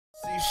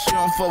She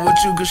don't fuck with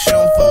you cause she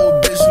don't fuck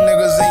with bitch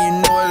niggas, and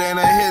you know it ain't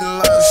a hidden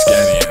love.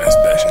 Skinny ass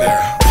bitch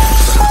there.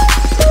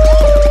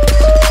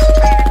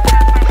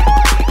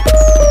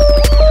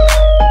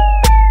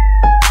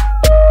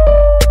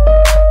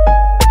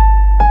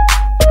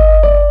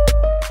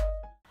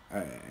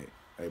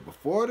 Hey,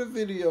 before the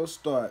video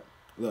start,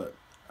 look,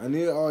 I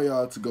need all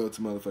y'all to go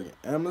to motherfucking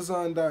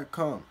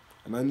Amazon.com,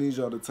 and I need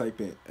y'all to type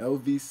in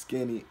LV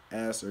Skinny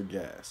Ass or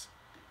Gas.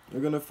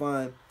 You're gonna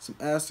find some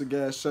ass or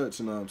gas shirts,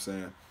 you know what I'm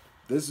saying?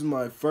 This is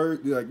my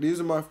first, these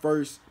are my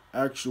first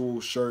actual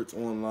shirts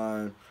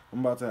online. I'm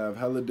about to have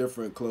hella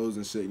different clothes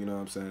and shit, you know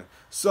what I'm saying?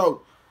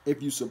 So,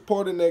 if you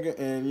support a nigga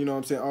and, you know what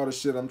I'm saying, all the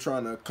shit I'm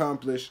trying to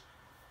accomplish,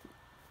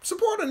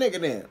 support a nigga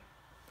then.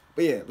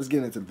 But yeah, let's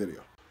get into the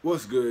video.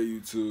 What's good,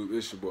 YouTube?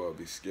 It's your boy,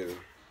 LV Skinny.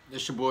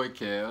 It's your boy,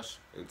 Cash.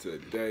 And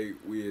today,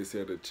 we is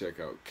here to check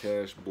out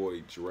Cash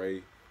Boy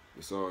Dray.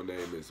 The song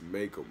name is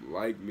Make 'Em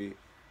Like Me.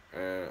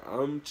 And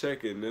I'm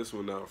checking this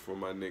one out for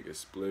my nigga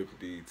Spliff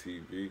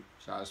DTV.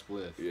 Shout out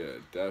Spliff. Yeah,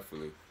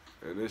 definitely.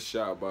 And it's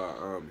shot by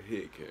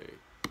Hit King.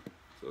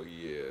 So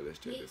yeah, let's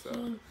check this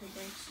out.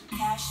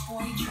 Cash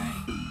Boy Dray.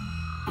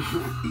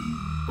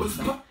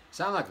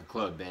 Sound like a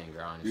club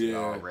banger, honestly, Yeah.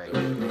 already.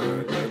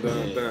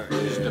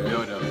 Just the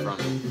build up from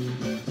it.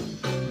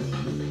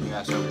 You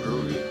got some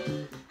groovy.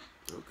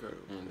 Okay.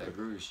 And that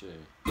groovy shit.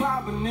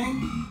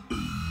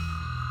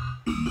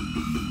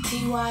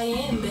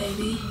 TYN,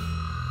 baby.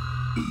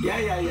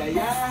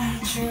 Yeah.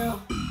 True.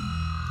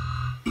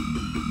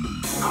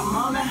 I'm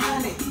on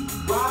 100,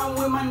 riding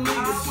with my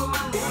niggas.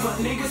 But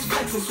niggas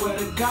flexing, swear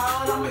to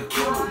God, I'ma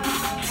kill 'em.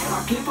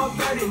 My clip up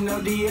 30, no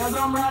DLs,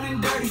 I'm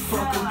riding dirty,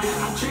 fuck 'em.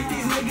 I treat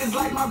these niggas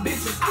like my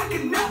bitches, I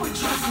can never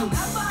trust them.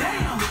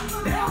 Damn,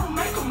 they don't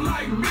make 'em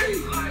like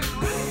me.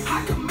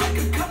 I can make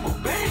a couple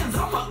bands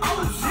off of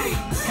OZ.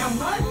 And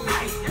one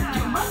night,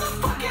 you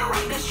motherfucking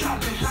right, that's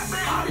dropping.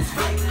 All this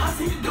fake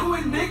hustle you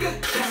doing, nigga,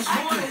 that's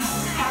boys.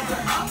 Had to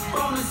up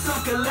on the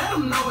sucker, let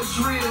 'em know it's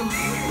real.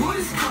 Put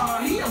his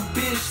car, he a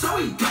bitch, so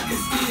he duckin'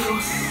 steal.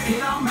 It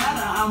don't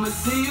matter, I'ma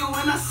see you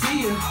when I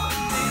see you.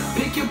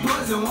 Pick your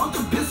poison, want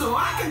the pistol,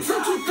 I can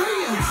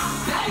 2-2-3 ya.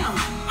 Damn,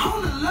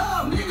 on the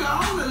love, nigga,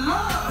 on the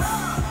love.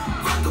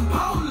 Fuck the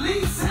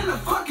police and the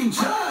fucking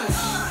judge.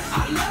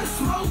 I love to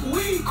smoke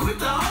weed, quit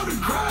to hold a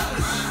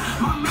grudge.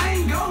 My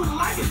main goal in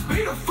life is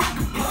be the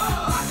fucking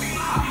plug.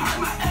 I heard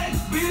my ex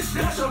bitch,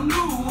 that's your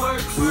new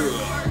works.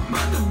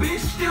 But the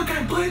bitch still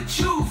can't put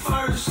you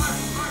first.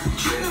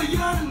 Trill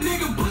young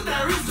nigga, put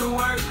that wrist to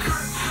work.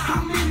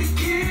 I'm in the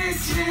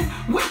kitchen,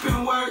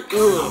 whipping work.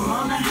 I'm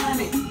on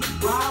 100,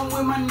 riding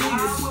with my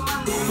niggas.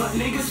 But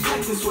niggas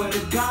flexing, swear to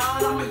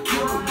God, I'ma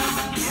kill 'em.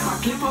 My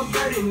clip up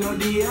 30, no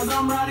DLs,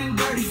 I'm riding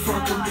dirty,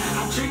 fuck 'em.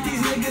 I treat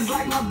these niggas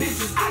like my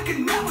bitches, I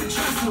can never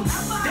trust them.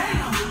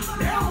 Damn,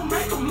 they don't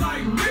make 'em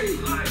like me.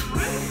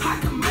 I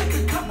can make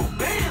a couple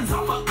bands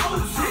off of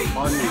OZ.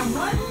 And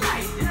one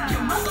night, you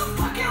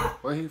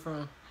motherfucking... Where he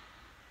from?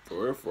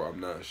 For I'm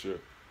not sure.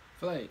 I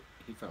feel like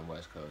he from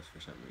West Coast for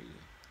some reason.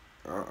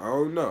 I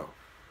don't know.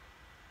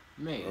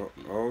 Maybe.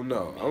 I don't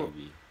know.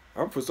 Maybe.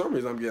 I'm for some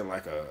reason I'm getting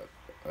like a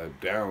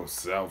down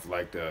south,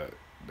 like the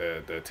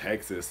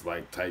Texas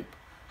like type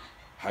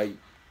hype,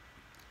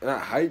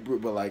 not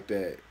hybrid, but like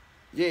that,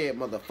 yeah,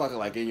 motherfucker,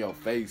 like in your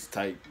face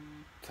type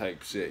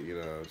shit. You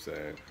know what I'm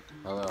saying?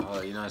 Hold up.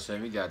 You know what I'm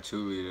saying? We got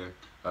 2 liter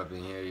up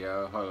in here,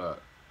 yo. Hold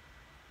up.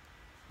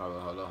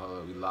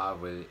 We live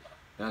with it.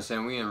 You know what I'm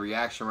saying? We in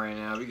reaction right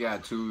now. We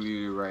got 2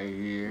 liter right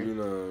here. You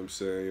know what I'm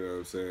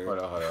saying? Hold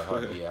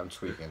up. Yeah, I'm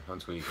tweaking.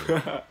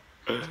 Yeah.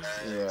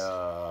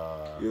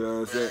 Yeah. You know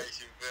what I'm saying?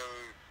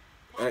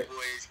 My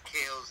boy's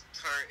Kale's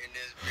turn in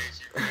this bitch.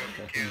 You feel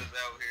me? Kale's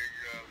out here,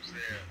 you know what I'm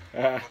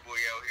saying? My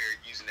boy out here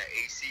using the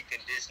AC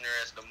conditioner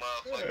as the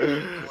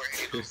motherfucking door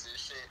handles and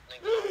shit.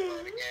 Nigga, don't know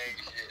the gang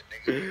shit,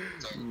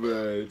 nigga.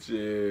 Man,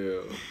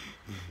 chill.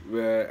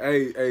 Man,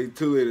 hey,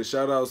 2 liter,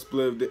 shout out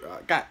Spliff.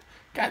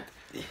 God,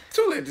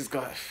 2 liter just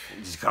got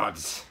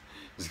this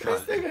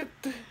nigga.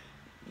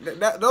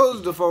 Those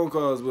are the phone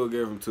calls we'll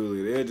get from 2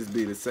 liter. It'll just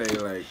be the same,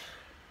 like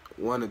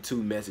 1 or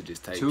 2 messages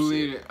type 2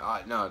 shit. liter.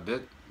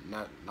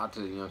 No, not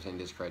to, you know what I'm saying,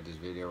 discredit this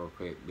video real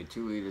quick, but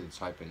 2 liter the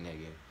type of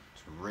nigga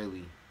to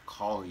really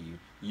call you.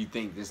 You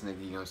think this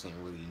nigga, you know what I'm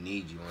saying, really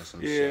need you on some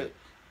shit,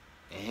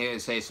 and he'll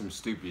say some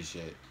stupid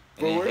shit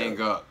and then hang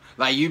up.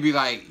 Like you be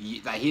like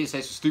he'll say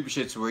some stupid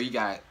shit to where you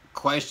got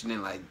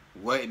questioning like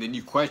what, and then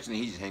you question it,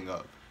 he just hang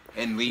up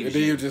and leave. And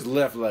then you just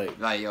left like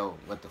yo,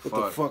 what the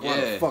fuck?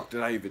 Why the fuck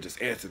did I even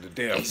just answer the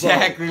damn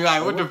exactly phone?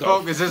 Like what the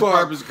fuck is his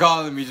purpose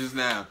calling me just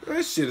now?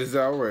 That shit is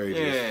outrageous.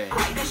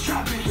 Yeah. That's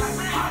dropping.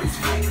 All this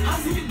fake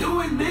hustle you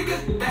doing,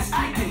 nigga, that's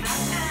acting.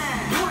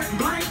 Point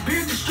blank,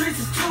 beard, the streets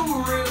is too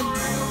real.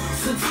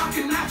 So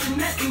talking out your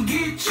neck and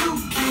get you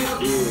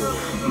killed.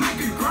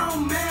 Make a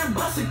grown man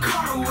bust a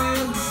car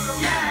wheel.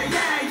 Yeah,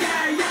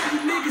 you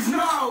niggas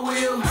know I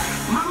will.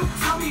 Mama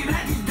told me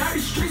that these dirty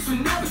streets will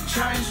never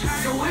change.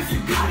 So if you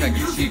gotta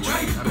use it, you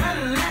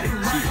better let it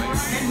rain.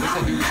 What's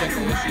that dude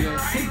checking this year?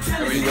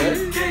 Everybody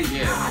good?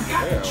 Yeah.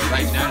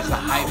 Like now it's the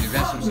hype.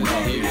 That's some shit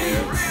out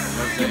here.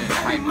 Your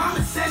baby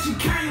mama said she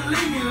can't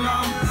leave me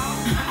alone.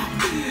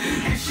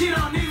 And she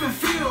don't even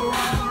feel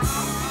wrong.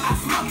 I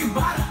smoke it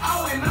by the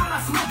O and all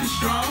I smoke is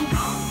strong.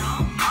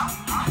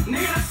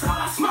 Nigga, that's all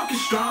I smoke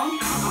is strong.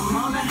 I'm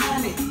on the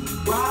honey,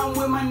 riding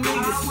with my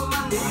niggas.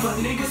 But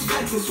niggas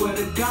flexing, swear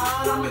to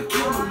God I'ma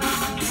kill them.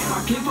 My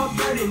clip up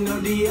dirty, no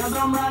DLs,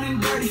 I'm riding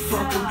dirty,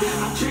 fuck them.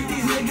 I treat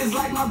these niggas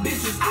like my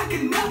bitches, I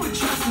can never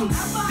trust them.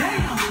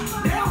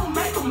 Damn, they don't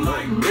make them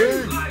like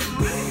me.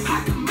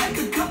 I can make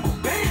a couple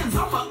bands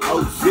off of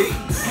OC.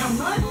 And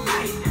one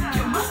night,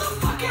 you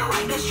motherfucking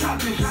right, that's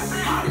trapping.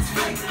 Hard as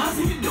fake,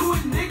 hustle you do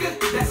it, nigga,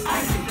 that's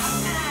icy.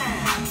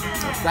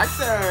 That's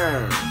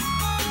there.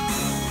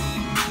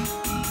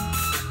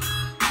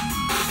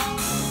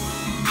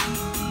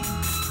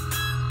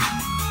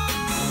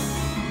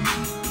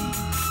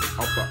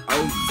 Off of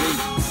OC.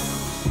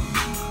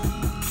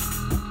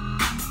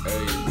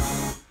 Hey,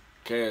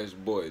 Cash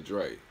Boy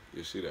Dray.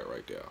 You see that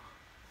right there.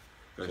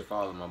 Just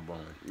follow my boy.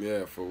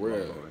 Yeah, for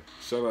real.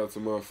 Shout out to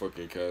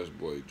motherfucking Cash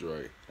Boy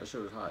Dray. That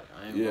shit was hot.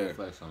 I ain't gonna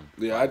flex on him.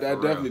 Yeah, I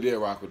definitely did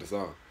rock with the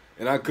song.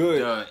 And I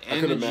could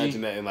energy,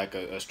 imagine that in like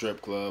a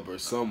strip club or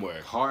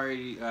somewhere.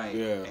 Party, like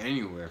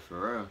anywhere,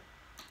 for real.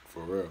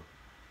 For real.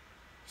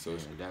 So yeah,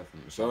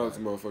 definitely. Shout out to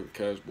motherfucking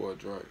Cash Boy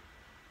Dray.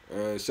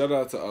 And shout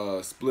out to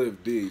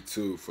Spliff D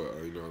too for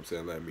you know what I'm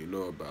saying, letting me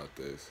know about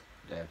this.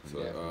 Definitely.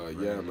 So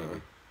definitely. yeah,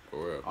 man.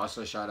 For real.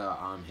 Also shout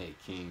out Hit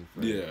King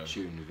for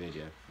shooting the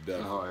video. Definitely. It's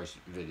a hard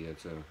video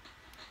too.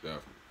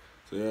 Definitely.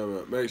 So yeah,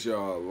 man. Make sure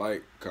y'all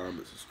like,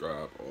 comment,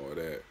 subscribe, all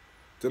that.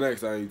 Till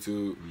next time,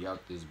 YouTube. We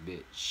out this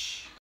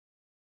bitch.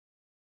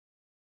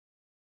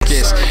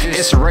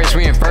 It's a race,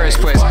 we in first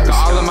place.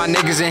 All of my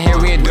niggas in here,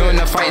 we ain't doing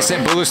the fight.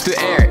 Send bullets through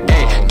air.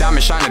 Ayy,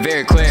 diamond shining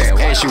very clear.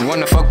 Ayy, she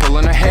wanna fuck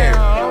pulling her hair.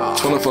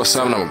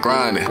 24/7, I'm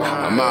grinding.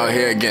 I'm out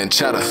here getting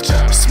cheddar.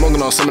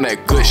 Smoking on some of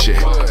that good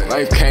shit.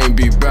 Life can't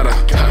be better.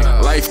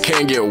 Life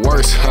can't get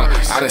worse.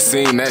 I done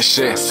seen that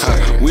shit.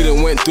 We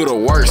done went through the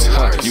worst.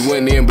 You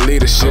wouldn't even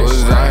believe the shit.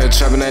 Was out here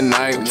trapping at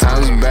night.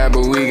 Times bad,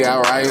 but we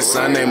got right.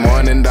 Sunday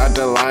morning,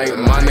 Dr. Light.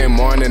 Monday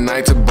morning,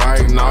 night to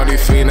bright. All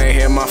these fiends ain't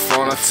hit my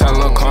phone. I tell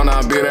them, come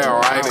I'll be there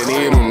right. And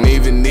he don't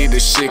even need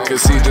this shit,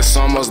 cause he just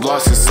almost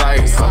lost his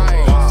sight.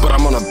 But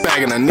I'm on a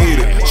bag and I need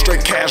it.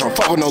 Straight cash, I'm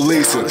fucking no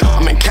leasing.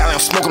 I'm in Cali, I'm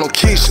smoking on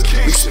Keisha.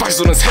 Big spice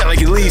on his head like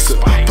he Lisa.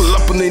 Pull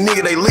up on they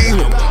nigga, they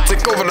leaving.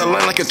 Take over the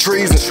land like a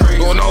treason.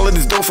 Going all of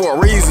this dough for a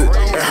reason.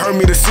 It hurt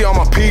me to see all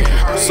my people.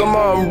 Some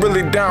of them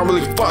really down,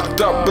 really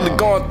fucked up, really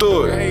going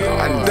through it.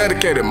 I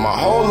dedicated my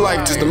whole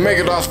life just to make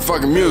it off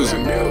fucking music.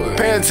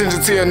 Pay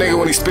attention to your nigga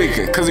when he's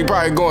speaking, cause he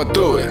probably going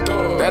through it.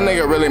 That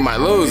nigga really might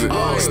lose it.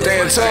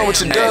 Stay in tune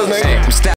with your does, nigga.